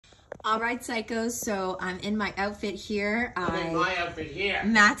All right, psychos, so I'm in my outfit here. I'm in my outfit here.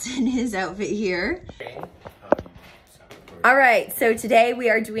 Matt's in his outfit here. All right, so today we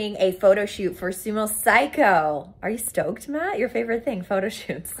are doing a photo shoot for Sumo Psycho. Are you stoked, Matt? Your favorite thing, photo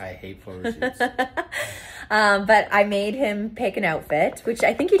shoots. I hate photo shoots. But I made him pick an outfit, which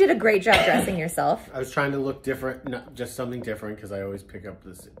I think you did a great job dressing yourself. I was trying to look different, not just something different, because I always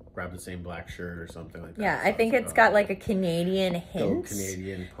grab the same black shirt or something like that. Yeah, I think it's got like a Canadian hint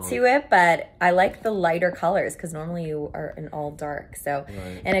Canadian to it, but I like the lighter colors because normally you are in all dark. So,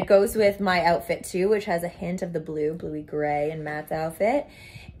 Right. And it goes with my outfit too, which has a hint of the bluey gray in Matt's outfit.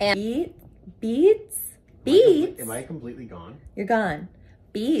 And beads. Am I completely gone? You're gone.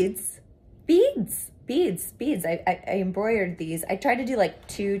 Beads. I embroidered these. I tried to do like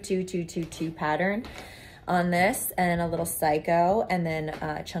two pattern on this, and a little psycho, and then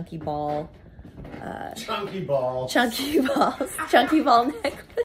chunky ball. Chunky ball necklace.